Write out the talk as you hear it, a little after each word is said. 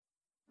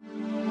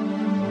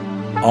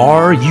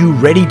Are you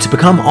ready to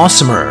become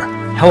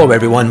awesomer? Hello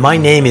everyone, my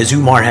name is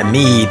Umar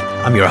Hamid.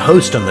 I'm your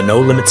host on the No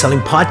Limit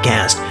Selling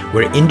podcast,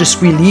 where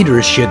industry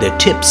leaders share their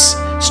tips,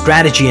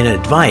 strategy, and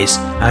advice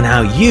on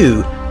how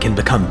you can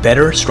become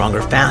better,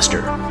 stronger,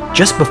 faster.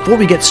 Just before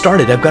we get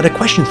started, I've got a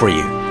question for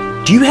you.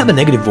 Do you have a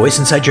negative voice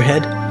inside your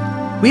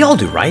head? We all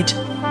do, right?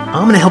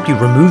 I'm going to help you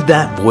remove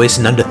that voice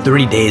in under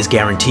 30 days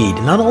guaranteed.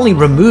 Not only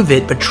remove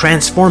it, but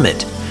transform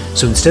it.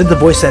 So instead of the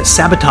voice that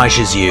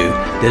sabotages you,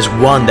 there's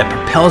one that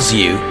propels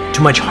you to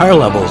much higher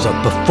levels of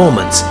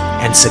performance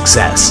and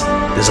success.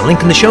 There's a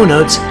link in the show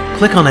notes.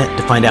 Click on it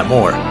to find out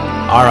more.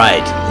 All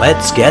right,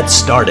 let's get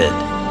started.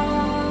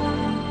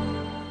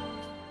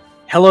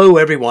 Hello,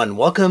 everyone.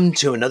 Welcome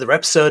to another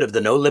episode of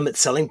the No Limit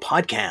Selling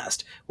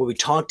podcast, where we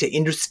talk to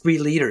industry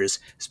leaders,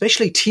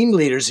 especially team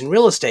leaders in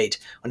real estate,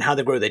 on how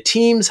they grow their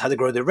teams, how they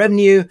grow their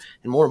revenue,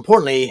 and more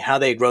importantly, how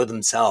they grow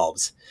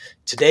themselves.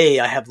 Today,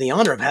 I have the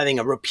honor of having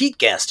a repeat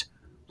guest,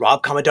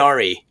 Rob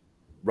Kamadari.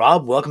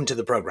 Rob, welcome to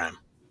the program.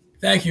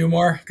 Thank you,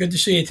 Umar. Good to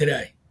see you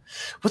today.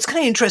 What's kind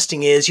of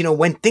interesting is,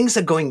 when things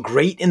are going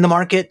great in the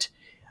market,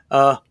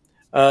 a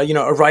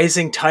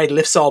rising tide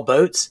lifts all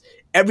boats,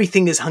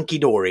 everything is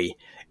hunky-dory.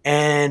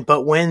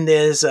 But when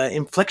there's an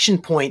inflection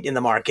point in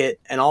the market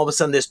and all of a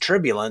sudden there's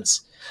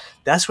turbulence,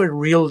 that's where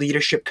real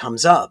leadership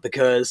comes up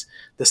because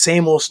the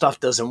same old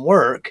stuff doesn't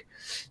work.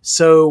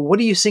 So what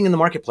are you seeing in the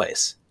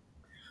marketplace?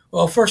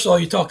 Well, first of all,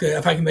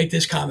 if I can make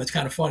this comment, it's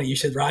kind of funny. You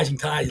said rising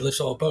tide lifts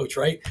all boats,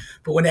 right?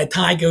 But when that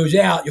tide goes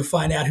out, you'll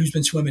find out who's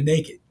been swimming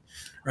naked,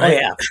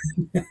 right?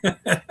 Oh,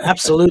 yeah.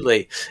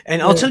 Absolutely.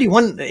 And I'll tell you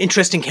one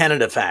interesting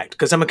Canada fact,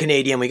 because I'm a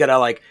Canadian. We got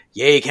to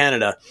yay,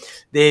 Canada.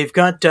 They've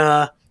got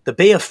the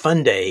Bay of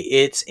Fundy.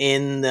 It's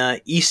in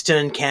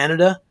eastern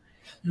Canada.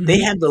 Mm-hmm.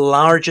 They have the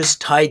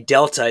largest tide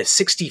delta,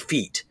 60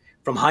 feet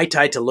from high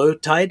tide to low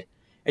tide.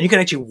 And you can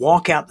actually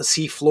walk out the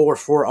sea floor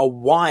for a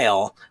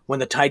while when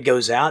the tide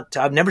goes out.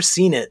 I've never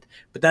seen it,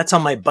 but that's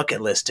on my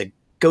bucket list to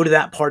go to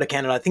that part of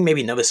Canada. I think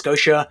maybe Nova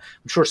Scotia.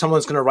 I'm sure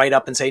someone's going to write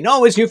up and say,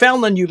 no, it's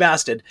Newfoundland, you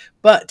bastard.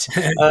 But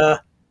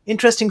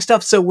interesting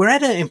stuff. So we're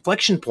at an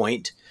inflection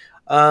point.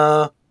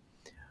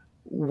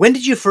 When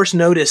did you first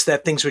notice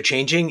that things were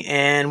changing,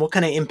 and what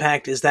kind of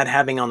impact is that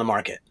having on the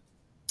market?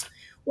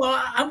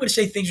 Well, I'm going to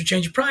say things are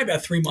changing probably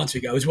about 3 months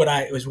ago is when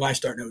I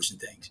started noticing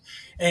things.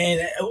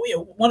 And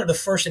one of the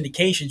first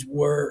indications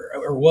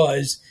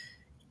was,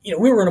 we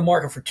were in a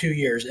market for 2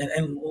 years.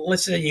 And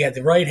let's say you had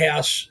the right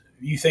house,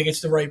 you think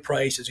it's the right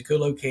price, it's a good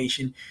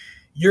location.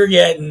 You're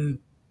getting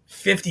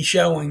 50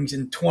 showings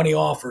and 20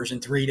 offers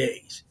in 3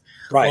 days.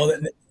 Right. Well,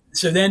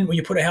 so then when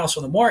you put a house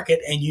on the market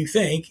and you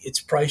think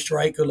it's priced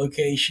right, good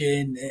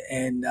location,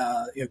 and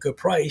good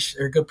price,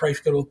 or good price,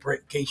 good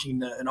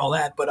location, and all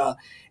that, but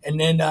and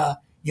then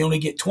you only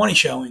get 20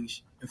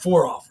 showings and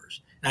 4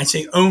 offers. And I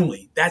say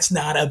only. That's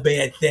not a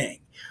bad thing.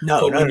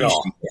 No, but not at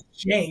all.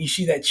 You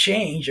see that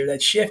change or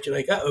that shift, you're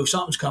like, uh-oh,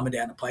 something's coming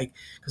down the pike.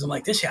 Because I'm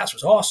like, this house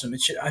was awesome.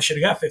 I should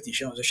have got 50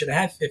 showings. I should have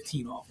had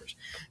 15 offers.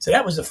 So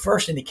that was the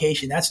first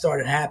indication that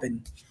started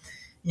happening.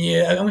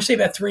 Yeah, I'm going to say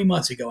about 3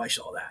 months ago I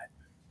saw that.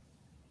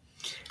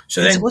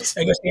 So then,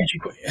 I guess to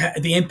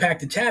answer the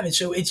impact it's having.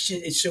 So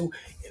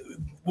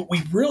what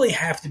we really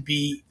have to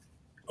be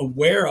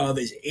aware of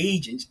as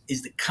agents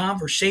is the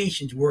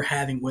conversations we're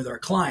having with our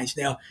clients.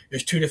 Now,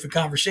 there's 2 different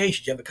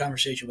conversations. You have a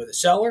conversation with a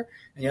seller,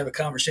 and you have a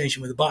conversation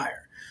with a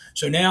buyer.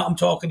 So now I'm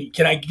talking.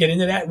 Can I get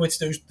into that? What's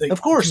those?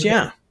 Of course,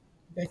 yeah.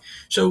 Okay.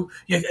 So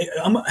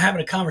I'm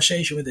having a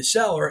conversation with the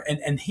seller,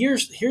 and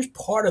here's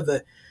part of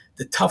the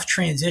tough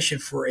transition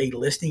for a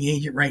listing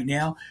agent right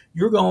now.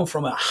 You're going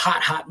from a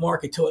hot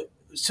market to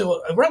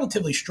a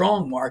relatively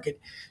strong market.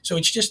 So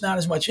it's just not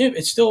as much.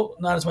 It's still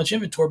not as much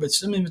inventory, but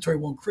some inventory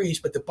will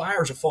increase. But the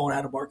buyers are falling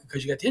out of market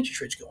because you got the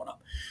interest rates going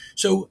up.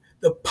 So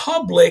the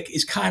public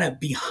is kind of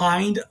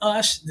behind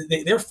us.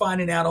 They're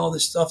finding out all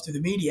this stuff through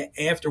the media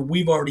after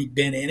we've already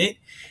been in it.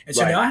 And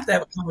so now I have to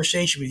have a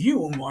conversation with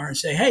you, Umar, and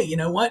say, hey, you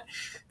know what?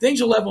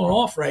 Things are leveling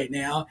off right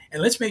now,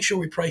 and let's make sure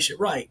we price it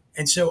right.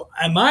 And so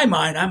in my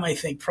mind, I might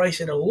think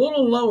pricing it a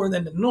little lower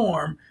than the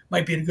norm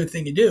might be a good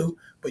thing to do.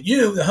 But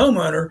you, the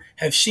homeowner,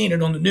 have seen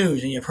it on the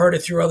news and you've heard it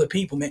through other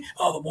people. Man,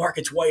 the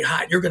market's white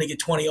hot. You're going to get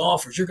 20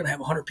 offers. You're going to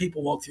have 100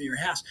 people walk through your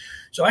house.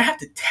 So I have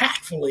to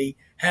tactfully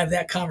have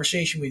that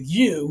conversation with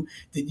you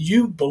that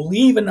you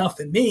believe enough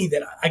in me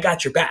that I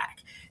got your back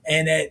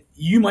and that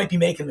you might be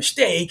making a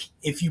mistake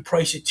if you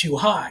price it too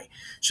high.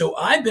 So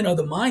I've been of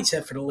the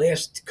mindset for the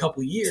last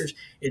couple of years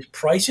is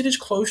price it as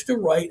close to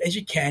right as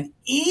you can,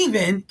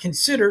 even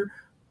consider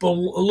a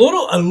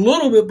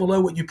little bit below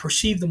what you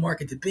perceive the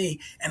market to be,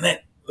 and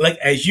that, like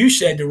as you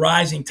said, the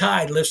rising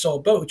tide lifts all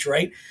boats,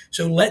 right?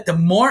 So let the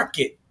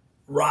market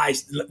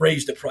raise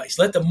the price.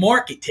 Let the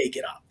market take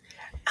it up.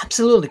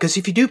 Absolutely, because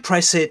if you do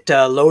price it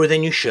lower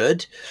than you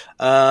should,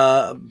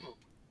 the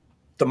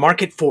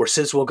market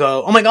forces will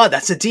go, oh my God,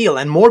 that's a deal.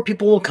 And more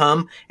people will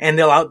come and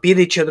they'll outbid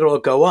each other, it'll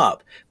go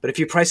up. But if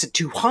you price it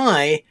too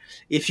high,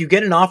 if you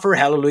get an offer,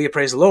 hallelujah,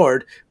 praise the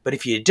Lord. But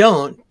if you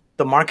don't,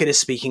 the market is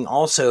speaking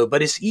also.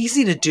 But it's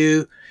easy to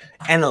do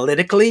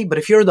analytically. But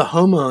if you're the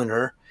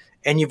homeowner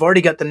and you've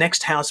already got the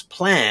next house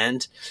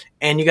planned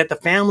and you got the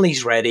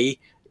families ready,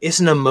 it's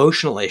an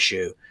emotional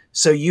issue.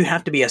 So you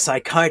have to be a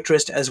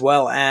psychiatrist as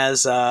well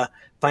as a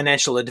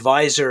financial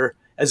advisor,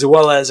 as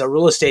well as a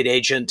real estate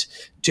agent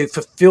to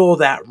fulfill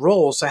that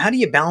role. So how do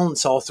you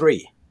balance all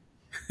three?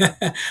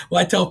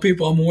 Well, I tell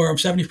people I'm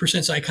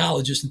 70%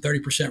 psychologist and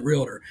 30%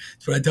 realtor.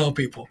 That's what I tell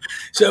people.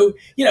 So,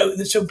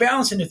 so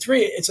balancing the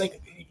three, it's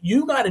like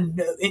you got to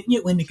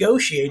know when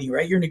negotiating,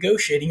 right? You're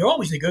negotiating. You're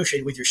always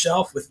negotiating with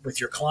yourself, with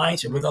your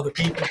clients, and with other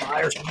people,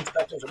 buyers,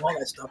 inspectors, and all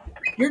that stuff.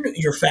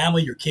 Your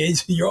family, your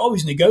kids. You're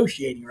always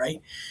negotiating,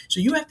 right? So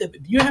you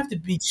have to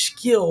be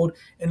skilled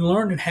in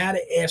learning how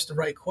to ask the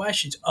right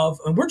questions.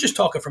 And we're just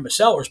talking from a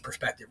seller's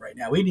perspective right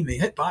now. We didn't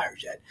even hit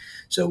buyers yet.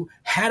 So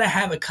how to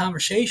have a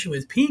conversation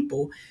with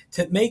people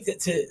to make that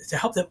to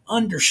help them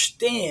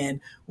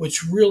understand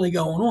what's really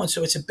going on.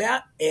 So it's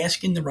about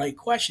asking the right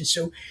questions.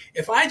 So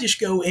if I just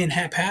go in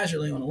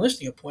haphazardly on a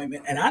listing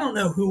appointment and I don't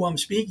know who I'm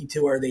speaking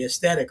to, are they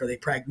aesthetic, are they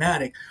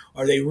pragmatic,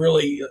 are they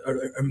really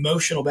are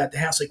emotional about the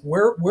house? Like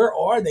where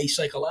are they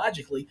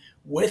psychologically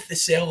with the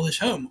sale of this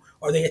home?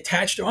 Are they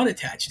attached or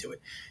unattached to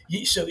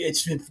it? So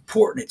it's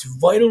important. It's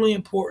vitally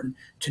important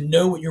to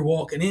know what you're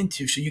walking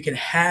into so you can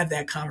have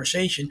that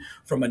conversation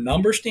from a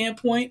number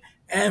standpoint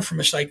and from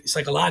a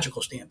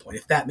psychological standpoint,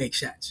 if that makes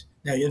sense.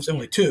 Now, it's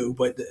only two,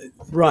 but...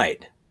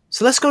 Right.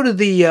 So let's go to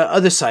the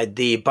other side,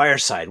 the buyer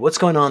side. What's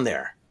going on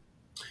there?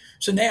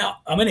 So now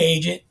I'm an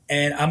agent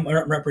and I'm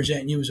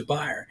representing you as a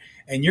buyer.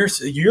 And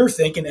you're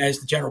thinking, as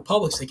the general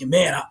public's thinking,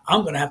 man,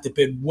 I'm going to have to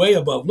bid way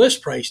above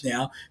list price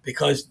now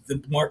because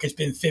the market's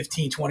been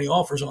 15, 20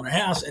 offers on a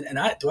house. And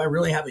do I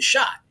really have a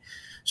shot?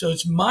 So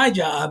it's my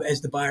job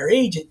as the buyer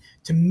agent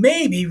to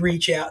maybe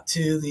reach out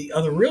to the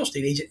other real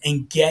estate agent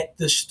and get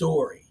the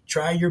story.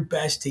 Try your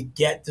best to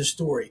get the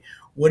story.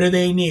 What do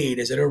they need?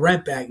 Is it a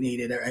rent back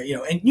needed?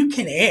 And you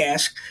can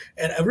ask,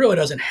 and it really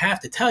doesn't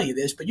have to tell you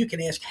this, but you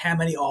can ask, how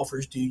many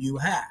offers do you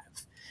have?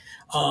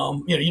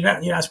 You're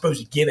not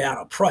supposed to give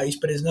out a price,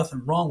 but there's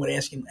nothing wrong with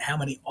asking how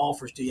many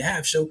offers do you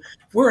have. So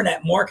if we're in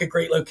that market,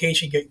 great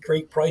location,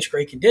 great price,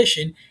 great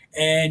condition,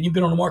 and you've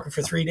been on the market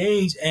for 3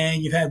 days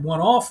and you've had one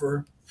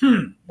offer,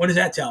 what does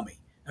that tell me?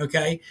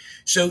 Okay,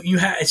 so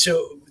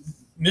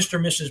Mr.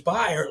 and Mrs.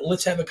 Buyer,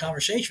 let's have a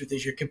conversation with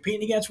this. You're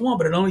competing against one,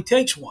 but it only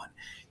takes one.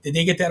 Did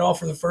they get that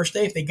offer the first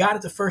day? If they got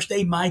it the first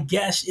day, my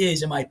guess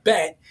is, and my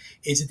bet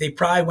is that they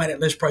probably went at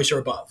list price or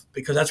above,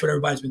 because that's what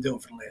everybody's been doing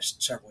for the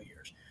last several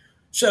years.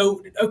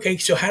 So, okay,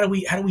 so how do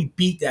we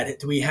beat that?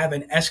 Do we have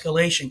an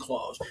escalation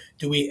clause?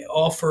 Do we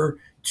offer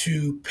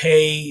to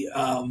give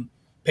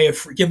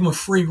them a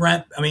free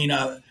rent?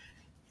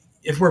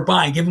 If we're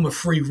buying, give them a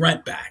free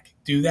rent back.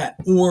 Do that.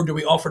 Or do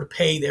we offer to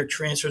pay their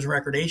transfers and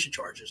recordation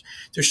charges?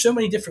 There's so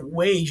many different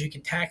ways you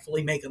can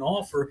tactfully make an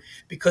offer,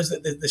 because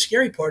the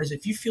scary part is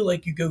if you feel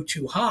like you go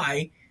too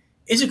high,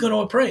 is it going to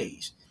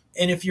appraise?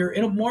 And if you're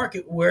in a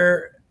market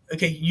where,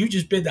 okay, you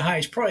just bid the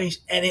highest price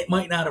and it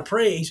might not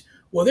appraise,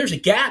 well, there's a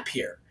gap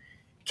here.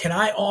 Can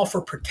I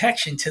offer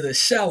protection to the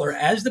seller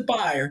as the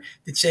buyer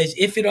that says,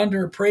 if it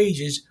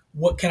underappraises,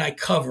 what can I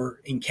cover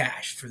in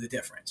cash for the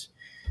difference?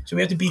 So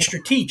we have to be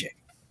strategic.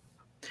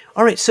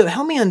 All right, so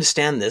help me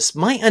understand this.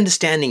 My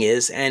understanding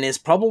is, and it's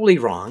probably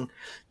wrong,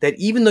 that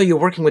even though you're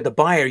working with the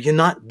buyer, you're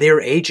not their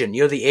agent.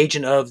 You're the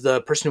agent of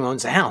the person who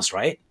owns the house,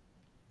 right?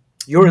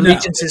 Your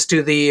allegiance is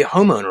to the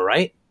homeowner,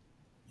 right?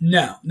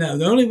 No.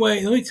 The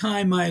only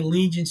time my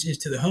allegiance is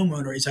to the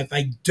homeowner is if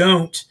I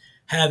don't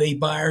have a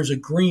buyer's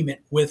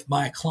agreement with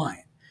my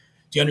client.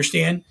 Do you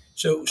understand?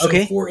 So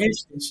okay. For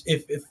instance,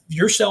 if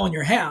you're selling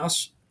your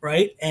house,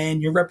 right,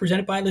 and you're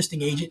represented by a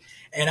listing agent,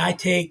 and I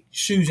take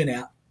Susan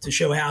out to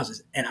show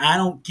houses, and I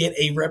don't get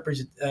a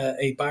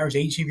buyer's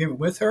agency agreement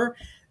with her,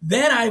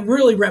 then I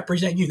really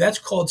represent you. That's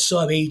called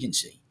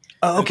sub-agency.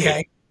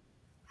 Okay.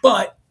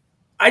 But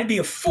I'd be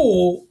a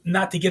fool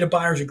not to get a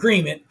buyer's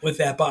agreement with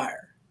that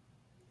buyer.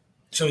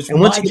 So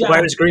once you get a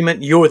buyer's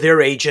agreement, you're their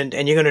agent,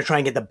 and you're going to try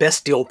and get the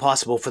best deal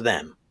possible for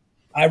them.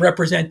 I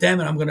represent them,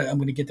 and I'm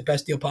going to get the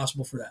best deal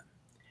possible for them.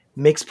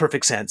 Makes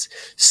perfect sense.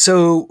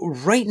 So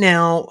right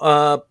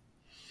now,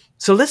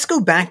 so let's go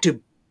back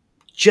to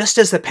just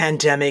as the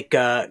pandemic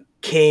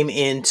came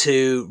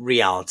into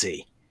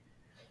reality.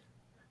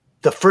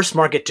 The first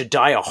market to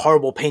die a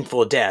horrible,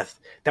 painful death,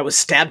 that was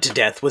stabbed to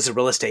death, was the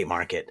real estate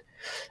market.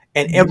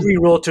 And every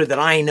realtor that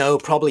I know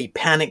probably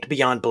panicked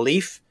beyond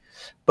belief.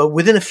 But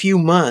within a few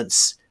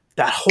months,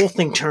 that whole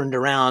thing turned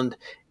around.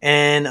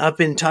 And I've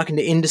been talking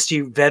to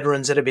industry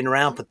veterans that have been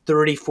around for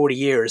 30, 40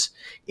 years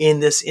in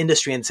this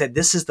industry and said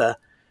this is the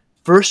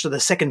first or the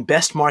second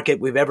best market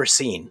we've ever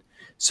seen.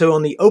 So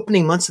on the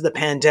opening months of the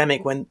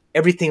pandemic, when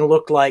everything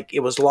looked like it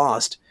was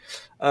lost,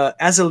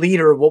 as a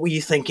leader, what were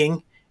you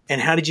thinking?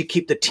 And how did you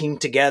keep the team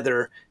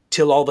together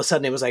till all of a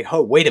sudden it was like,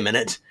 oh, wait a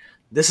minute,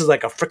 this is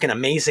like a freaking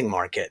amazing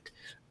market?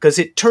 Because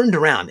it turned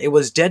around. It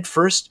was dead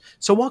first.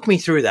 So walk me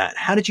through that.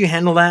 How did you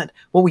handle that?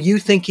 What were you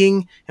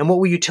thinking? And what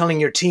were you telling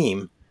your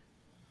team?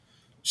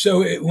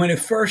 So when it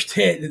first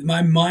hit,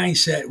 my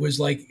mindset was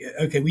like,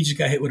 okay, we just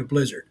got hit with a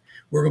blizzard.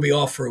 we're going to be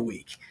off for a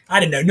week. I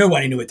didn't know.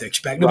 Nobody knew what to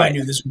expect. Nobody Right.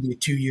 knew this would be a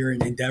 2-year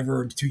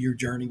endeavor or 2-year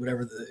journey,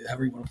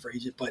 however you want to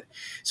phrase it. But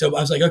so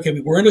I was like, okay,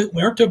 we're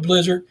into a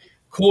blizzard.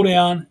 Cool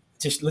down.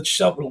 Just let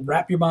yourself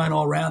wrap your mind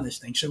all around this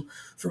thing. So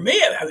for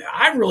me,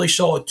 I really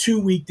saw a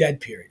 2-week dead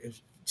period. It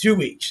was 2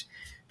 weeks.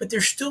 But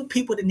there's still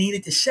people that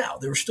needed to sell.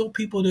 There were still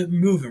people that were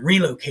moving,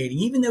 relocating,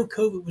 even though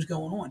COVID was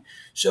going on.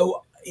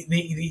 So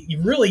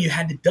you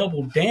had to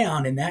double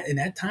down in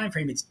that time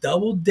frame. It's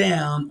doubled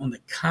down on the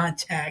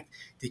contact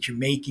that you're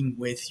making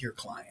with your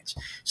clients.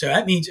 So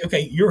that means,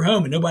 okay, you're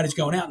home and nobody's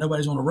going out,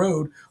 nobody's on the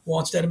road. Well,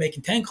 instead of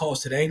making 10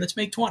 calls today, let's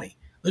make 20.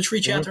 Let's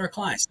reach out to our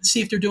clients. Let's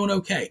see if they're doing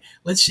okay.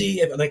 Let's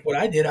see if, like what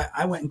I did,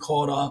 I went and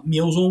called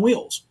Meals on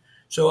Wheels.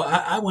 So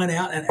I went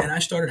out and I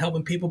started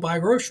helping people buy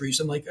groceries.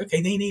 I'm like,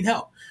 okay, they need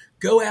help.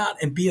 Go out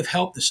and be of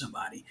help to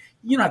somebody.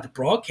 You don't have to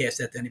broadcast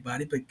that to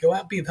anybody, but go out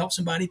and be of help to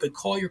somebody, but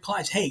call your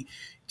clients. Hey,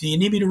 do you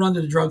need me to run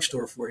to the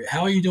drugstore for you?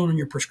 How are you doing on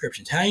your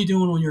prescriptions? How are you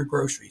doing on your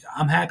groceries?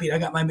 I'm happy. I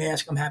got my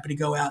mask. I'm happy to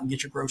go out and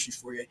get your groceries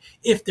for you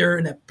if they're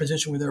in a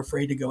position where they're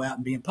afraid to go out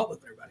and be in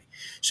public with everybody.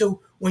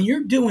 So when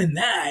you're doing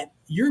that,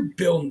 you're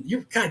building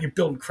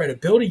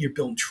credibility, you're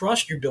building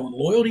trust, you're building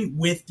loyalty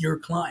with your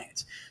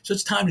clients. So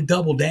it's time to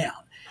double down.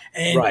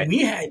 And Right. we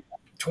had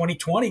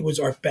 2020 was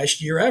our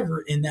best year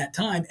ever in that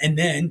time. And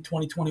then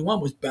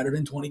 2021 was better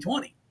than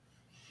 2020.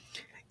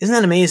 Isn't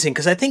that amazing?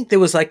 Because I think there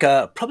was like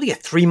probably a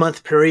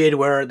 3-month period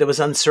where there was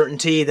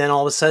uncertainty. Then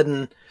all of a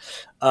sudden,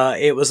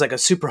 it was like a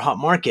super hot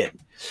market.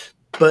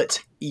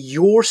 But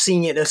you're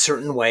seeing it a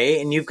certain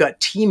way, and you've got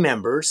team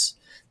members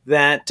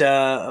that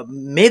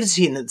may have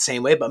seen it the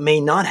same way, but may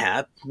not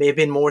have, may have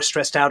been more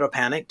stressed out or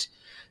panicked.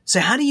 So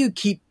how do you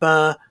keep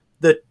because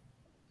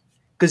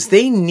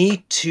they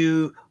need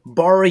to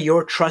borrow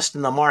your trust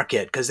in the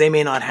market because they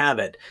may not have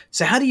it.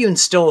 So how do you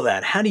instill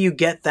that? How do you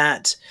get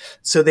that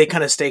so they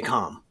kind of stay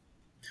calm?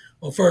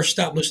 Well, first,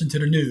 stop listening to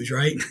the news,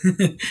 right?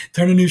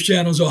 Turn the news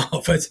channels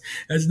off.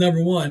 That's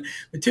number one.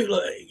 But two,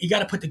 look, you got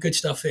to put the good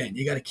stuff in.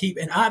 You got to keep,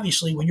 and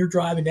obviously, when you're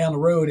driving down the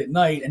road at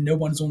night and no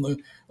one's on the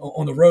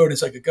road,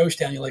 it's like a ghost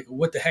town. You're like,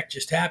 what the heck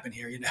just happened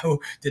here?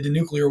 Did the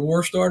nuclear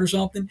war start or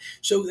something?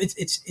 So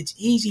it's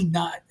easy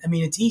not. I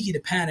mean, it's easy to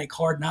panic,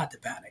 hard not to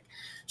panic.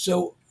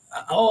 So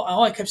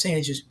all I kept saying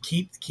is just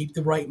keep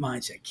the right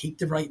mindset. Keep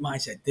the right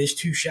mindset. This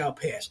too shall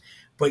pass.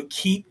 But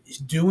keep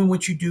doing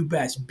what you do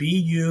best. Be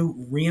you.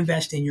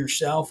 Reinvest in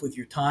yourself with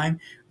your time.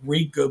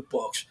 Read good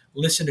books.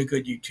 Listen to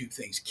good YouTube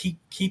things.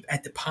 Keep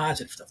at the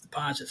positive stuff,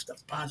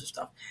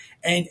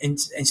 and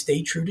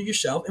stay true to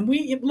yourself. And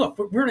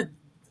we're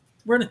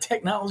in a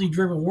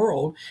technology-driven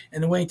world,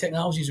 and the way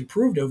technology has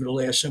improved over the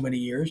last so many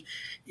years,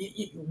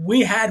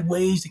 we had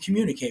ways to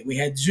communicate. We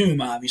had Zoom,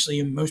 obviously,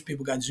 and most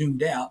people got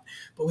Zoomed out.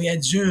 But we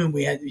had Zoom.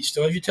 You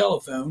still have your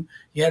telephone.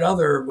 You had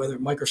other, whether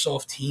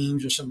Microsoft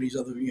Teams or some of these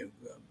other,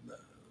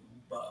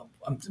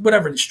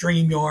 whatever, the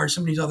StreamYard,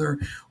 some of these other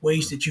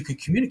ways that you could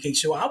communicate.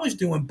 So I was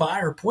doing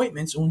buyer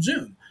appointments on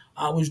Zoom.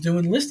 I was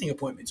doing listing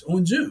appointments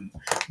on Zoom.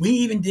 We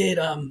even did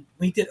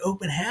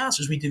open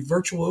houses. We did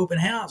virtual open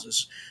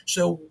houses.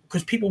 So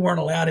because people weren't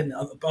allowed in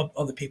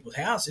other people's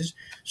houses,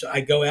 so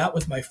I go out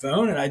with my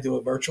phone and I do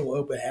a virtual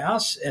open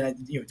house and I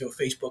do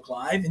a Facebook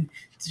Live, and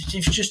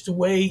it's just the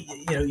way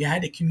you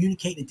had to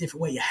communicate in a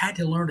different way. You had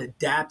to learn to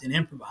adapt and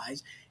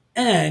improvise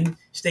and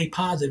stay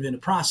positive in the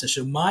process.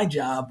 So my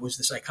job was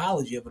the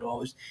psychology of it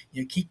all is,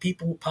 keep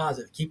people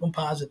positive, keep them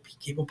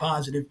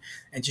positive,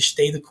 and just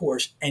stay the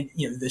course. And,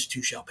 this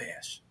too shall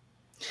pass.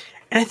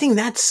 And I think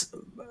that's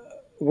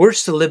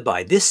words to live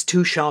by. This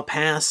too shall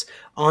pass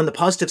on the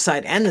positive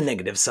side and the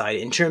negative side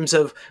in terms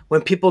of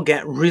when people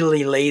get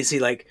really lazy,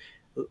 like,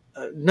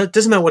 it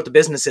doesn't matter what the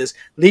business is,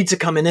 leads are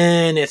coming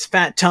in, it's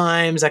fat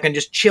times, I can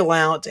just chill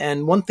out.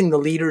 And one thing the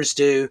leaders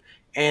do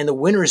and the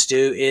winners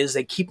do is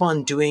they keep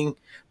on doing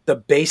the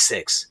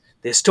basics.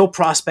 They're still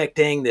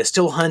prospecting, they're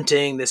still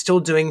hunting, they're still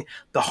doing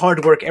the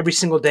hard work every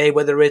single day,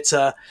 whether it's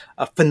a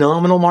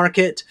phenomenal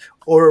market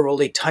or a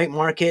really tight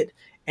market.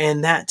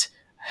 And that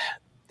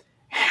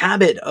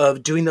habit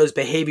of doing those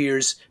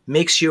behaviors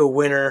makes you a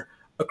winner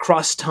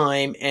across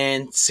time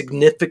and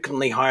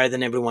significantly higher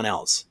than everyone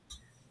else.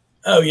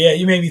 Oh, yeah.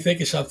 You made me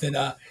think of something.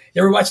 You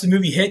ever watch the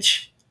movie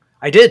Hitch?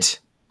 I did.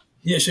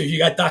 Yeah, so you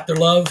got Dr.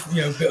 Love,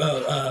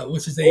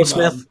 what's his name? Will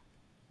Smith.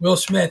 Will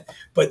Smith,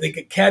 but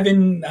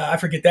Kevin, I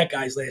forget that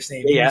guy's last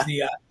name. Yeah.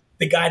 He was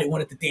the guy that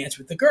wanted to dance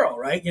with the girl,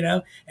 right?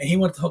 And he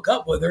wanted to hook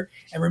up with her.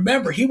 And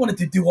remember, he wanted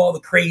to do all the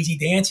crazy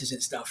dances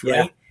and stuff, right?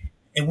 Yeah.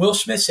 And Will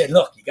Smith said,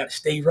 look, you got to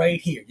stay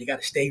right here. You got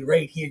to stay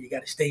right here. You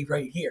got to stay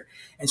right here.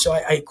 And so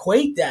I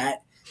equate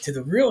that to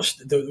the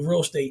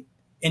real estate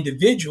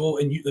individual,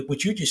 and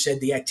what you just said,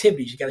 the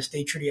activities. You got to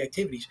stay true to the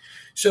activities.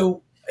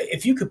 So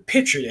if you could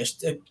picture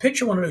this,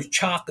 picture one of those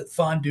chocolate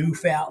fondue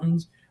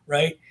fountains,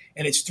 right?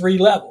 And it's 3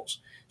 levels.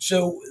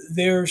 So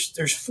there's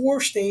 4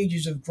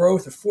 stages of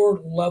growth, or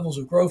 4 levels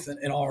of growth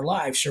in our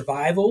lives: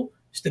 survival,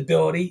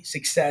 stability,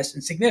 success,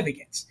 and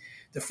significance.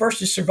 The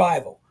first is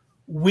survival.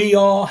 We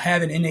all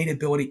have an innate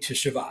ability to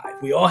survive.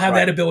 We all have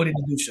that ability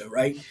to do so,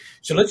 right?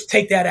 So let's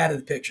take that out of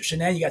the picture. So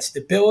now you got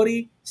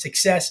stability,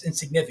 success, and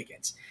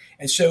significance.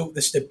 And so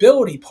the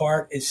stability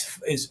part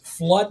is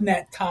flooding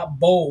that top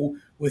bowl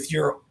with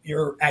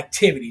your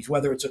activities,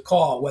 whether it's a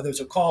call, whether it's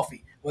a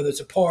coffee, whether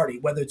it's a party,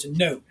 whether it's a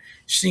note,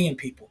 seeing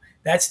people.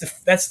 That's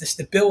the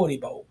stability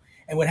bowl.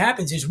 And what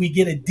happens is we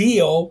get a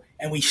deal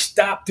and we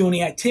stop doing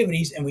the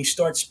activities and we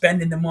start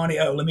spending the money.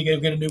 Oh, let me go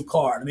get a new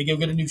car. Let me go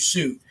get a new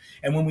suit.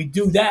 And when we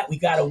do that, we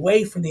got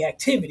away from the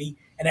activity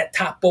and that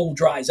top bowl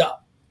dries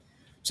up.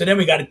 So then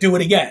we got to do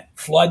it again.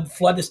 Flood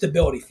the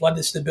stability, flood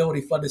the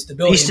stability, flood the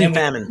stability. Feast and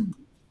famine.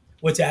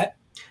 What's that?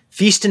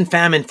 Feast and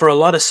famine for a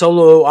lot of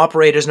solo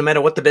operators, no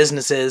matter what the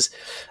business is.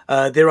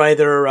 They're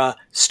either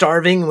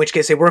starving, in which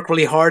case they work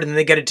really hard and then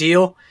they get a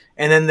deal,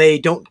 and then they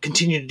don't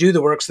continue to do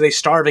the work, so they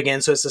starve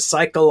again. So it's a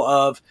cycle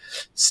of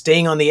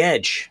staying on the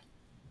edge.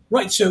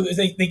 Right. So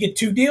they get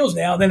two deals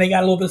now, then they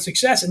got a little bit of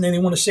success, and then they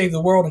want to save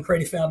the world and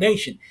create a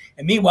foundation.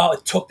 And meanwhile,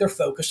 it took their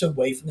focus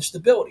away from the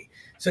stability.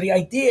 So the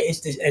idea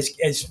is to,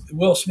 as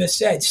Will Smith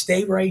said,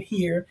 stay right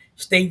here,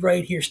 stay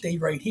right here, stay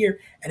right here.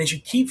 And as you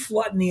keep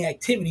flooding the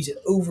activities, it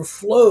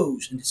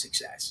overflows into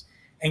success.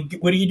 And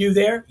what do you do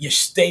there? You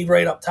stay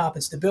right up top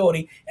in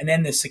stability, and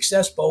then the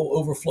success bowl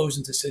overflows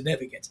into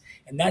significance.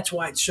 And that's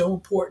why it's so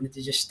important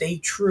to just stay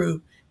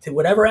true to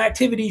whatever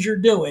activities you're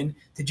doing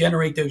to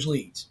generate those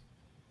leads.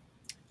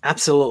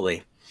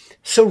 Absolutely.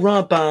 So,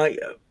 Rob,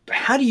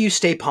 how do you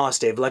stay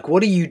positive? Like,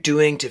 what are you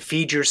doing to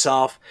feed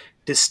yourself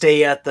to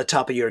stay at the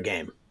top of your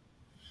game?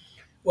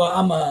 Well,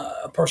 I'm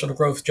a personal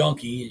growth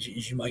junkie,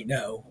 as you might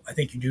know. I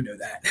think you do know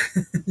that.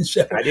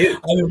 So I do.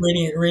 I've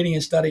been reading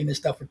and studying this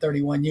stuff for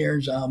 31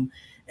 years.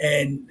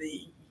 And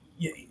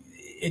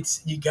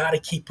you got to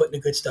keep putting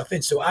the good stuff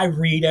in. So I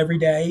read every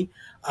day.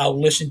 I'll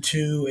listen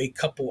to a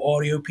couple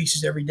audio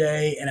pieces every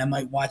day, and I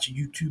might watch a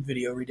YouTube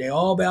video every day,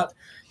 all about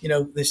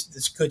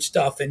this good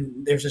stuff.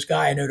 And there's this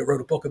guy I know that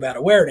wrote a book about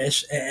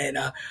awareness, and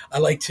I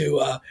like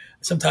to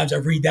sometimes I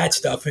read that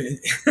stuff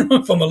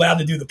if I'm allowed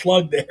to do the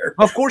plug there.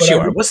 Of course you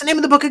are. What's the name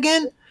of the book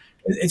again?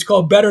 It's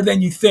called Better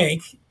Than You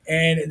Think,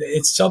 and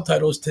its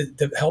subtitle is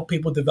to help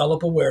people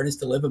develop awareness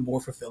to live a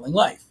more fulfilling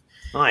life.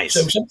 Nice.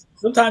 So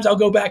sometimes I'll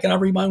go back and I'll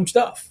read my own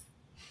stuff.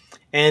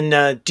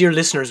 And dear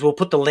listeners, we'll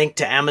put the link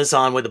to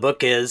Amazon where the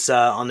book is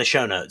on the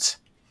show notes.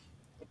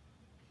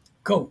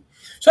 Cool.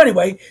 So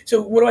anyway,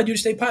 so what do I do to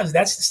stay positive?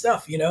 That's the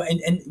stuff,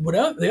 And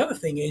the other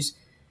thing is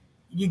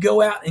you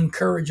go out and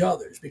encourage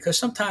others, because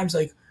sometimes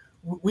like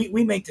we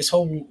make a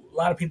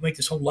lot of people make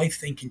this whole life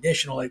thing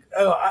conditional. Like,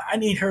 oh, I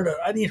need her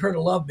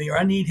to love me, or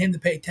I need him to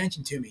pay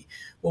attention to me.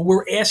 Well,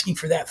 we're asking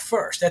for that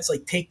first. That's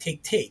like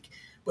take.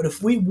 But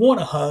if we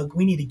want a hug,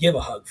 we need to give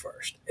a hug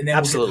first, and then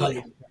absolutely. We'll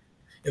get hugged.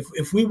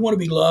 If we want to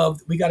be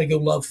loved, we got to go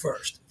love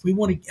first. If we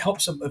want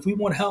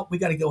to help, we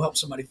got to go help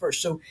somebody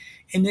first. So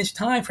in this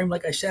time frame,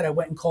 like I said, I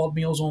went and called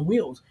Meals on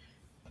Wheels.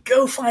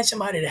 Go find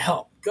somebody to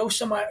help.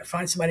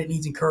 Find somebody that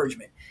needs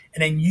encouragement,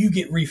 and then you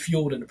get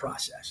refueled in the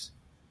process.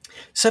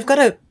 So I've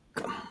got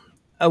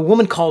a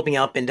woman called me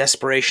up in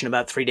desperation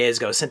about 3 days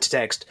ago, sent a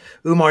text,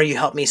 Umar, you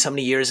helped me so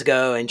many years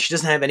ago, and she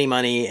doesn't have any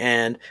money,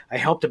 and I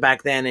helped her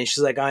back then, and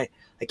she's like, I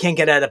can't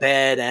get out of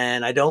bed,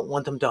 and I don't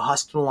want them to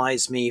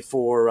hospitalize me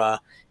for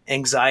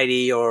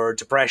anxiety or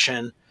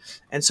depression.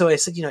 And so I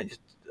said,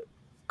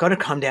 got to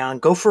calm down,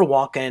 go for a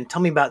walk, and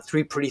tell me about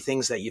 3 pretty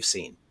things that you've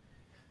seen.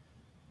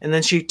 And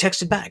then she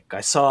texted back,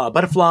 I saw a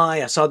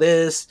butterfly, I saw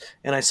this,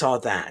 and I saw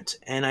that.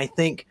 And I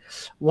think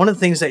one of the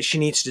things that she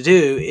needs to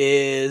do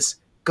is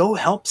go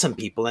help some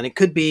people. And it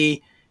could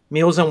be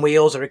Meals on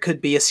Wheels, or it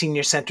could be a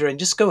senior center, and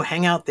just go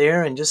hang out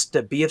there and just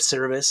be of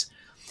service.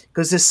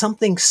 Because there's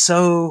something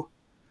so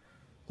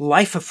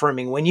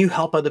life-affirming when you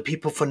help other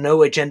people for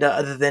no agenda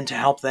other than to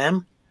help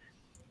them.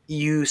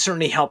 You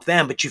certainly help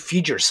them, but you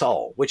feed your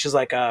soul, which is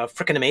like a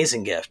freaking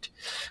amazing gift.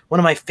 One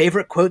of my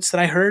favorite quotes that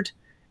I heard,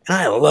 and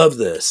I love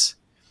this,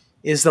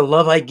 is the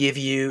love I give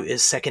you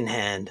is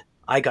secondhand.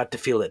 I got to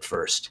feel it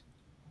first.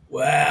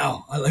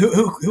 Wow.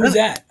 Who was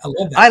that? I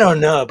love that. I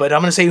don't know, but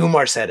I'm going to say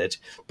Umar said it,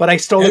 but I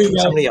stole it from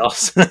somebody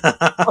else.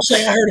 I'll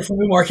say I heard it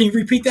from Umar. Can you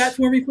repeat that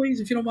for me,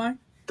 please, if you don't mind?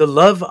 The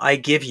love I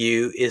give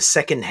you is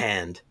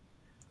secondhand.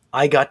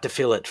 I got to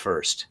feel it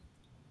first.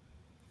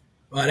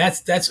 Well,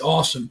 that's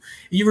awesome.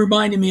 You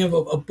reminded me of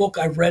a book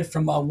I read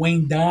from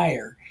Wayne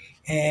Dyer,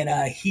 and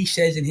he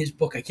says in his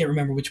book, I can't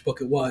remember which book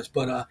it was,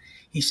 but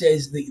he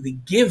says the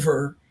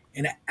giver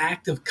in an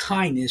act of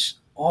kindness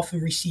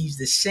often receives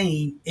the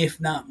same,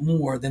 if not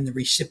more, than the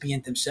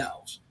recipient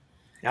themselves.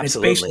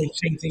 Absolutely. It's basically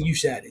the same thing you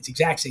said. It's the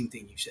exact same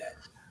thing you said.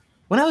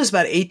 When I was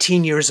about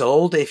 18 years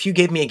old, if you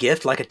gave me a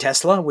gift like a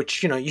Tesla,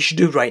 which, you should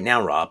do right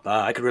now, Rob,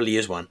 I could really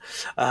use one,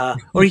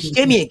 or you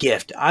gave me a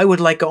gift, I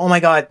would like, oh my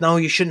God, no,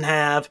 you shouldn't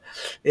have,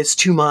 it's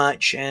too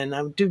much, and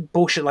I would do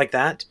bullshit like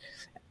that.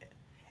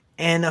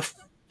 And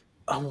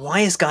a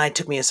wise guy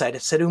took me aside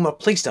and said, Umar,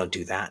 please don't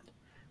do that.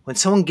 When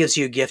someone gives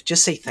you a gift,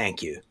 just say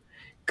thank you,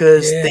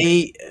 because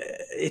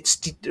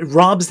it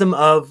robs them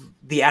of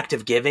the act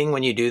of giving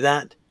when you do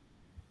that.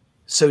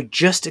 So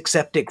just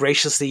accept it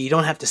graciously. You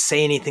don't have to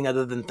say anything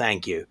other than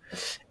thank you.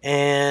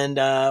 And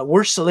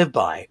words to live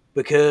by,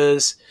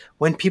 because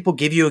when people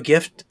give you a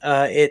gift,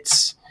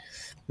 it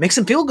makes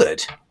them feel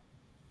good.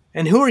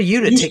 And who are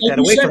you to take Like that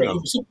you away said from it,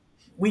 them?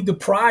 we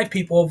deprive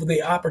people of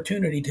the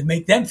opportunity to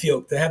make them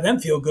feel, to have them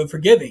feel good for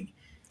giving,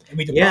 and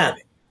we Yeah. deprive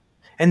it.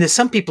 And there's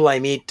some people I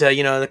meet,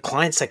 the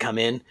clients that come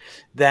in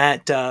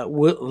that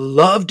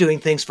love doing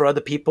things for other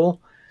people,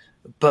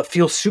 but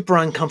feel super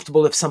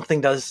uncomfortable if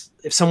someone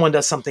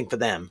does something for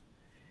them.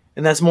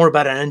 And that's more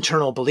about an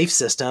internal belief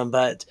system.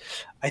 But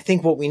I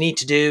think what we need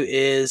to do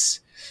is,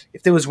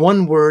 if there was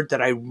one word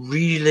that I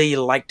really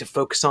like to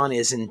focus on,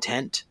 is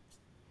intent.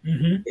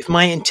 Mm-hmm. If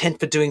my intent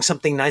for doing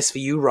something nice for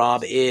you,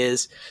 Rob,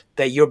 is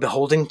that you're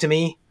beholding to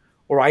me,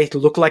 or I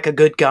look like a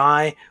good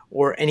guy,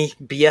 or any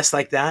BS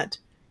like that,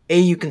 A,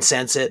 you can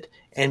sense it,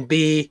 and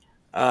B,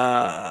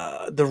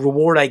 the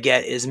reward I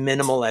get is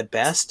minimal at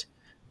best.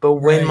 But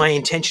when my Right.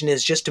 intention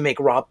is just to make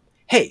Rob,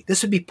 hey,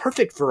 this would be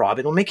perfect for Rob,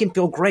 it'll make him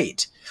feel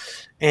great.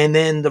 And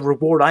then the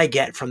reward I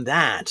get from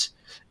that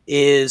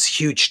is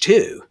huge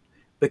too,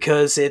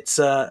 because it's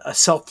a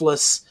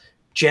selfless,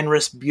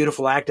 generous,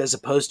 beautiful act as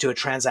opposed to a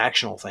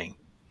transactional thing.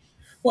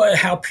 Well,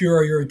 how pure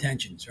are your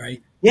intentions,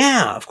 right?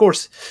 Yeah, of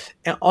course.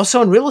 And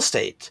also in real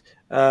estate,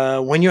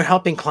 when you're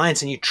helping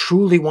clients and you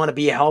truly want to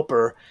be a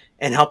helper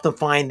and help them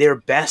find their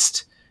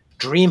best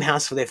dream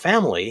house for their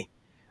family,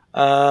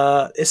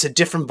 it's a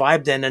different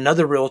vibe than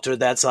another realtor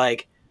that's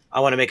like, I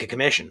want to make a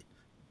commission.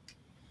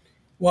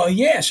 Well,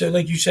 yeah. So,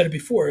 like you said it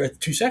before,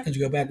 2 seconds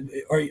ago, about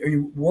are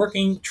you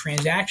working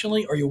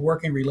transactionally or are you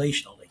working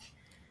relationally?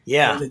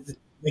 Yeah,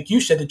 Like you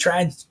said,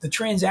 the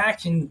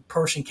transaction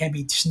person can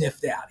be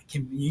sniffed out.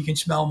 You can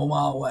smell them a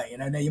mile away.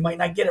 Now you might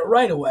not get it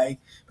right away,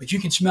 but you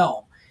can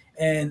smell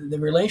them. And the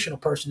relational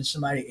person is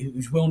somebody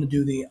who's willing to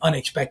do the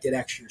unexpected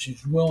extras,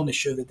 who's willing to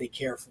show that they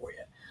care for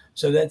you.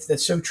 So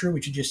that's so true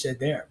what you just said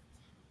there.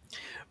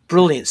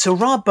 brilliant. So,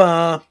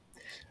 Rob,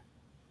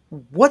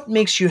 what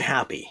makes you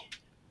happy?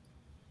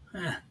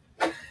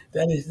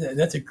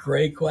 That's a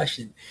great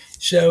question.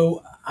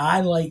 So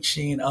I like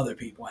seeing other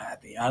people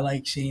happy. I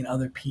like seeing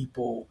other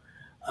people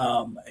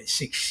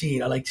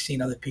succeed. I like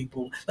seeing other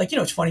people, like,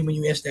 it's funny when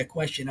you ask that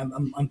question.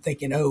 I'm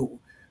thinking, oh,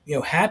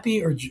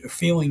 happy or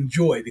feeling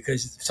joy,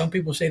 because some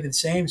people say they're the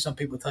same. Some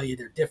people tell you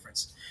they're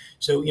different.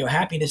 So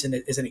happiness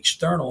is an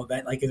external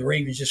event. Like if the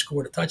Ravens just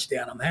scored a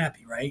touchdown, I'm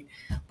happy, right?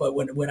 But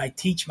when I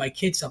teach my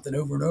kid something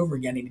over and over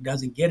again and he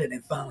doesn't get it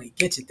and finally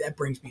gets it, that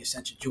brings me a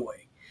sense of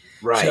joy.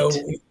 So,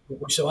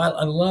 Right.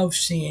 I love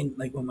seeing,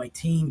 like, when my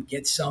team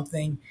gets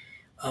something.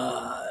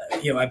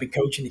 I've been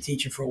coaching and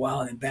teaching for a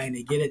while, and then bang,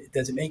 they get it.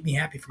 Does it make me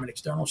happy from an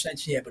external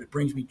sense? Yeah, but it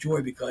brings me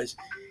joy because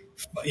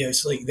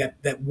it's like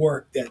that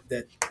work,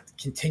 that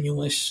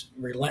continuous,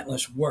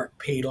 relentless work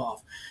paid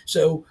off.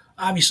 So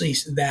obviously,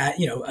 that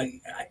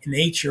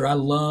nature. I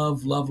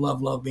love, love,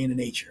 love, love being in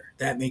nature.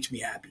 That makes me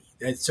happy.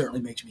 That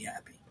certainly makes me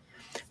happy.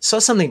 Saw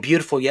something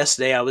beautiful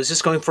yesterday. I was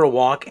just going for a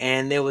walk,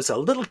 and there was a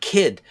little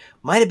kid,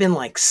 might have been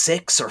like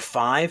 6 or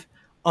 5,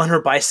 on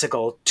her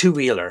bicycle,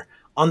 two-wheeler,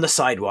 on the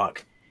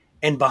sidewalk.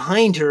 And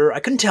behind her, I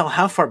couldn't tell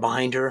how far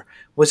behind her,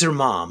 was her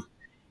mom.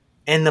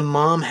 And the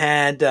mom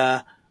had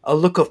a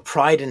look of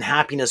pride and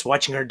happiness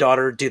watching her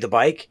daughter do the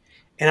bike.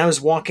 And I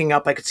was walking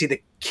up, I could see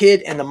the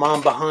kid and the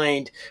mom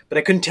behind, but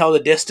I couldn't tell the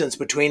distance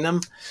between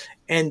them.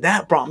 And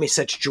that brought me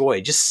such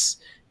joy,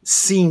 just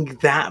seeing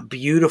that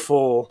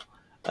beautiful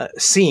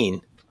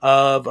scene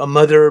of a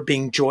mother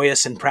being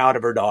joyous and proud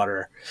of her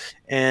daughter.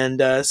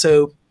 And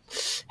so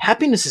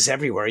happiness is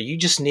everywhere. You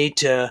just need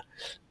to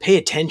pay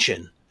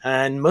attention.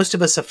 And most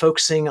of us are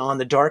focusing on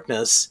the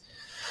darkness,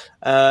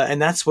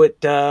 and that's what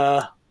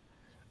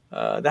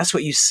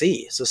you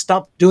see. So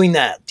stop doing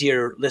that,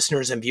 dear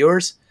listeners and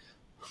viewers.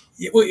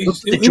 Well, Look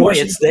for the joy;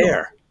 it's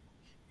there.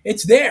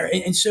 It's there.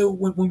 And so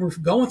when we're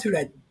going through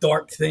that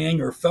dark thing,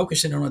 or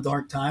focusing on a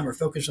dark time, or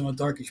focusing on a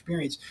dark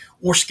experience,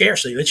 or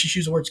scarcity, let's just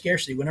use the word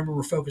scarcity. Whenever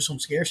we're focused on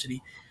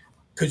scarcity,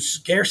 because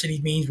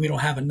scarcity means we don't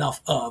have enough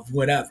of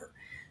whatever.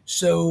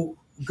 So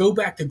go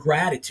back to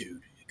gratitude.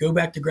 Go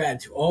back to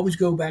gratitude. Always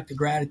go back to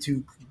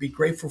gratitude. Be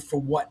grateful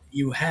for what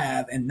you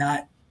have, and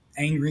not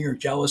angry or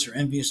jealous or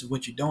envious of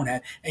what you don't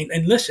have.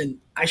 And listen,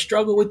 I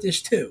struggle with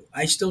this too.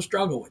 I still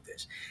struggle with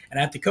this. And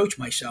I have to coach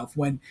myself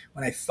when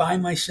I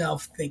find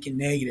myself thinking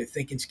negative,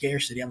 thinking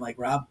scarcity. I'm like,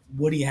 Rob,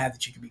 what do you have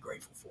that you can be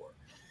grateful for?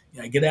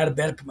 I get out of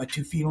bed, I put my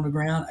 2 feet on the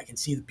ground. I can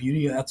see the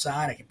beauty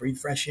outside. I can breathe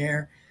fresh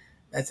air.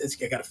 I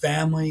got a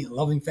family, a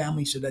loving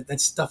family. So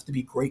that's stuff to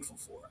be grateful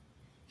for.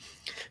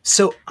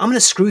 So I'm going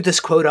to screw this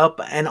quote up.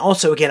 And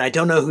also, again, I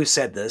don't know who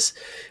said this,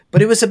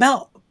 but it was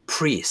about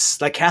priests,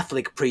 like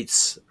Catholic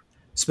priests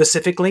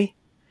specifically.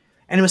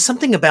 And it was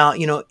something about,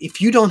 if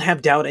you don't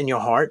have doubt in your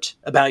heart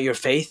about your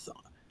faith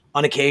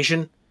on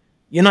occasion,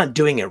 you're not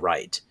doing it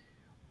right.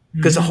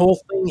 Because the Mm-hmm.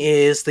 whole thing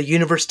is the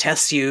universe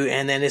tests you,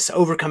 and then it's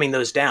overcoming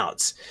those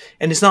doubts.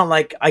 And it's not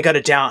like I got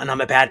a doubt and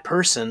I'm a bad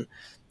person.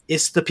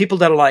 It's the people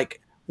that are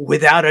like,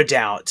 without a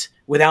doubt,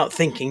 without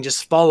thinking,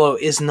 just follow,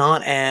 is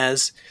not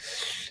as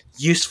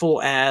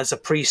useful as a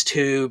priest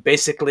who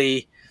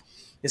basically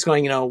is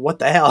going, what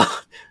the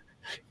hell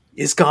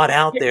is God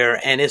out there?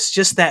 And it's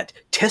just that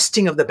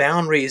testing of the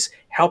boundaries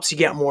helps you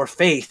get more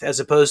faith as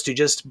opposed to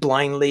just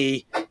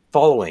blindly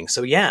following.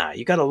 So yeah,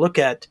 you got to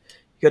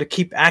got to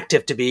keep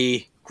active to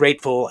be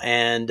grateful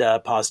and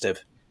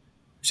positive.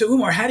 So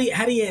Umar, how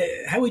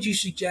would you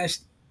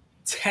suggest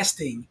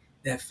testing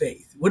that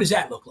faith? What does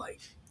that look like?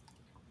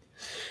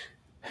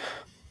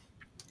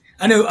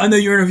 I know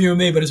you're interviewing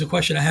me, but it's a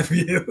question I have for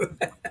you.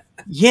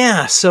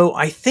 Yeah, so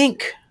I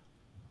think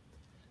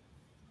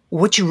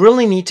what you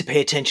really need to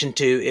pay attention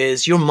to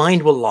is your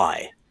mind will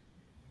lie.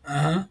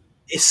 Uh-huh.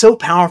 It's so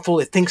powerful.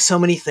 It thinks so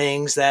many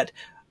things that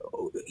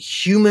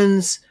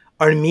humans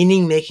are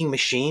meaning-making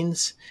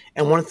machines.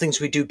 And one of the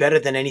things we do better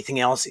than anything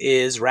else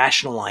is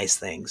rationalize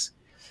things.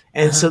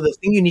 And so the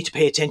thing you need to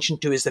pay attention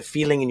to is the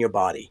feeling in your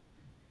body.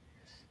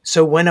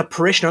 So when a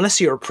parishioner, let's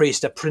say you're a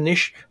priest, a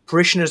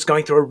parishioner is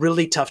going through a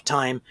really tough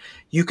time,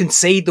 you can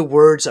say the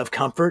words of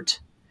comfort,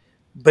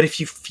 but if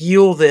you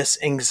feel this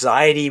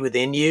anxiety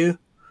within you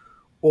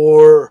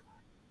or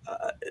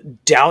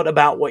doubt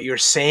about what you're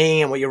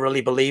saying and what you're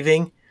really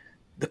believing,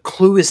 the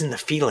clue is in the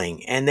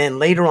feeling. And then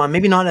later on,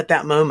 maybe not at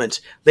that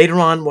moment, later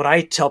on, what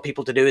I tell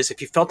people to do is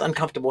if you felt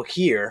uncomfortable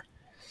here,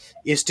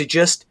 is to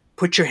just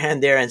put your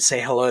hand there and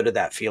say hello to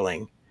that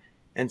feeling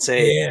and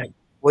say,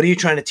 what are you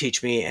trying to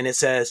teach me? And it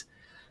says,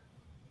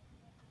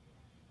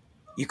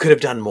 you could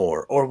have done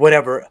more or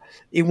whatever.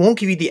 It won't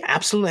give you the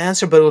absolute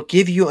answer, but it'll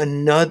give you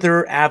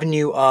another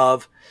avenue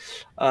of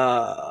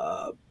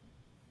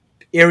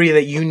area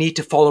that you need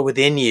to follow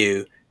within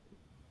you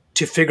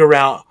to figure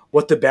out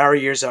what the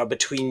barriers are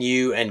between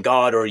you and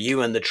God or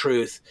you and the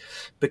truth.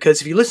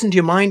 Because if you listen to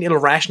your mind, it'll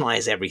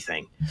rationalize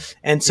everything.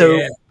 And so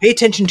pay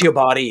attention to your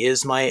body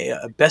is my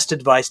best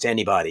advice to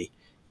anybody.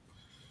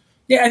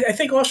 Yeah, I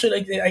think also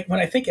like when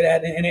I think of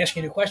that and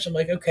asking the question,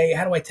 like, okay,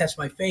 how do I test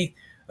my faith?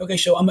 Okay,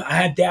 so I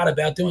had doubt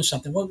about doing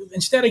something. Well,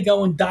 instead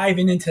of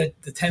diving into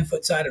the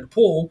 10-foot side of the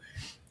pool,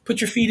 put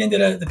your feet into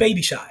the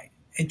baby side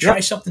and try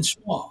something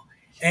small.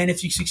 And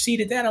if you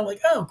succeed at that, I'm like,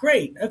 oh,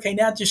 great. Okay,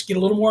 now just get a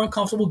little more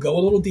uncomfortable, go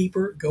a little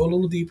deeper, go a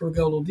little deeper,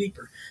 go a little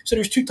deeper. So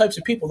there's two types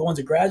of people, the ones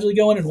that gradually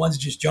go in and the ones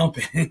that just jump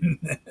in.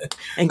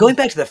 And going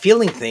back to the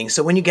feeling thing,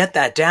 so when you get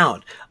that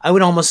doubt, I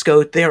would almost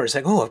go there. It's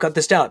like, oh, I've got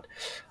this doubt.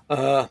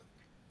 What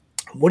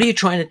are you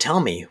trying to tell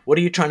me? What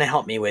are you trying to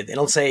help me with? And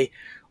it'll say,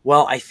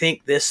 well, I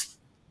think this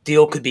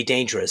deal could be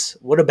dangerous.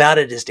 What about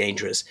it is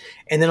dangerous?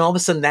 And then all of a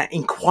sudden that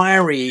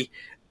inquiry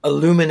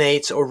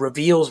illuminates or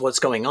reveals what's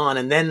going on.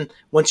 And then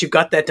once you've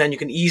got that done, you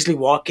can easily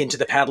walk into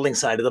the paddling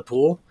side of the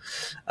pool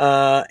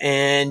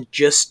and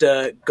just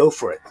go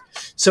for it.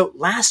 So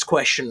last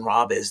question,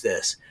 Rob, is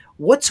this.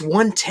 What's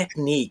one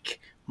technique,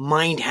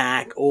 mind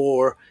hack,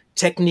 or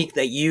technique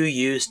that you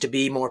use to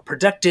be more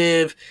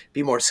productive,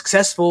 be more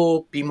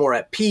successful, be more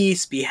at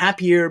peace, be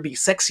happier, be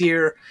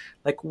sexier?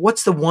 Like,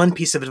 what's the one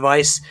piece of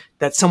advice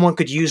that someone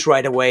could use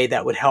right away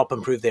that would help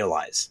improve their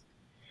lives?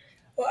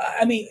 Well,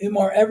 I mean,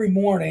 Umar, every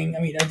morning,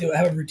 I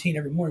have a routine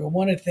every morning, but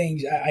one of the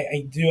things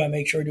I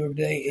make sure I do every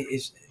day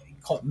is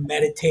called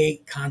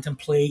meditate,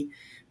 contemplate,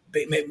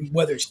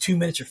 whether it's 2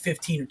 minutes or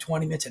 15 or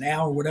 20 minutes, an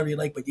hour, whatever you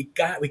like, but we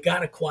got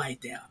to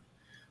quiet down.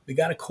 We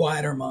got to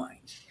quiet our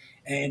minds.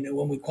 And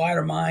when we quiet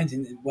our minds,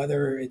 and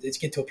whether it's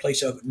get to a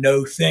place of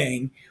no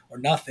thing or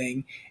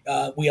nothing,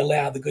 we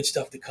allow the good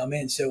stuff to come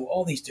in. So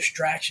all these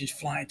distractions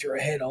flying through our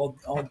head all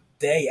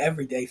day,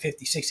 every day,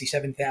 50, 60,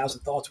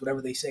 7,000 thoughts,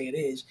 whatever they say it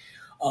is,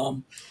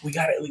 we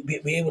got to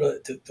be able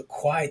to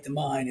quiet the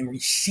mind and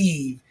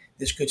receive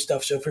this good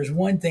stuff. So if there's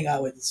one thing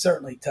I would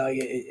certainly tell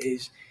you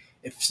is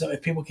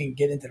if people can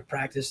get into the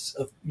practice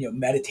of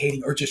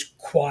meditating or just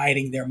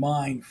quieting their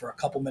mind for a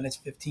couple minutes,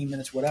 15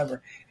 minutes,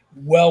 whatever,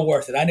 well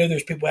worth it. I know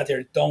there's people out there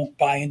that don't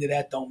buy into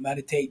that, don't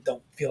meditate,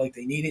 don't feel like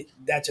they need it.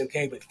 That's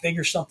okay, but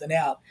figure something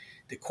out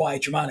to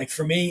quiet your mind. Like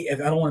for me, if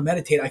I don't want to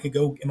meditate, I could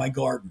go in my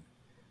garden,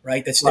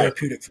 right? That's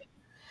therapeutic.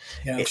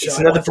 It's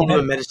another form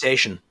of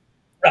meditation.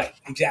 Right,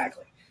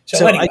 exactly.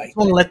 So anyway, I just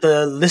want to let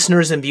the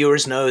listeners and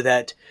viewers know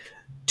that,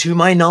 to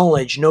my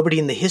knowledge, nobody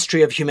in the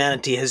history of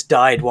humanity has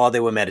died while they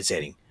were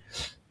meditating.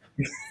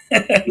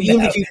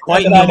 Even if you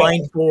quieten your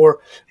mind for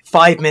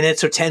 5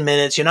 minutes or 10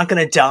 minutes, you're not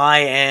going to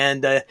die,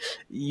 and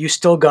you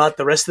still got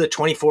the rest of the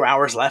 24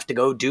 hours left to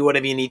go do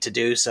whatever you need to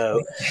do.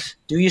 So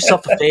do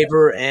yourself a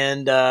favor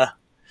and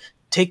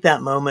take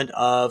that moment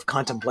of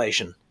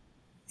contemplation.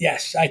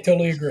 Yes, I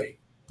totally agree.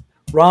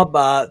 Rob,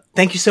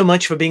 thank you so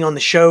much for being on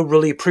the show.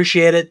 Really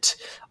appreciate it.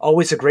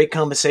 Always a great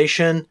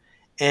conversation,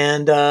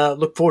 and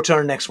look forward to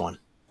our next one.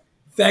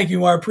 Thank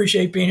you, I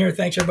appreciate being here.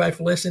 Thanks, everybody,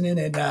 for listening,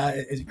 and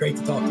it's great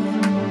to talk to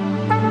you.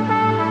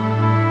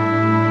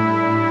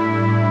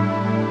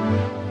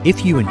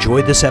 If you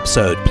enjoyed this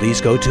episode, please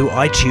go to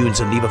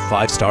iTunes and leave a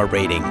 5-star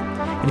rating.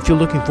 And if you're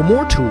looking for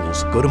more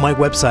tools, go to my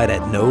website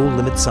at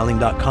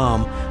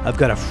nolimitselling.com. I've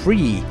got a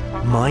free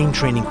mind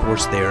training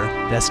course there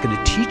that's going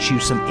to teach you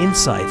some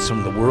insights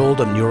from the world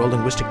of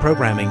neuro-linguistic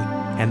programming,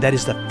 and that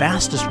is the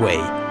fastest way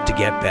to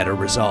get better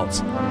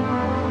results.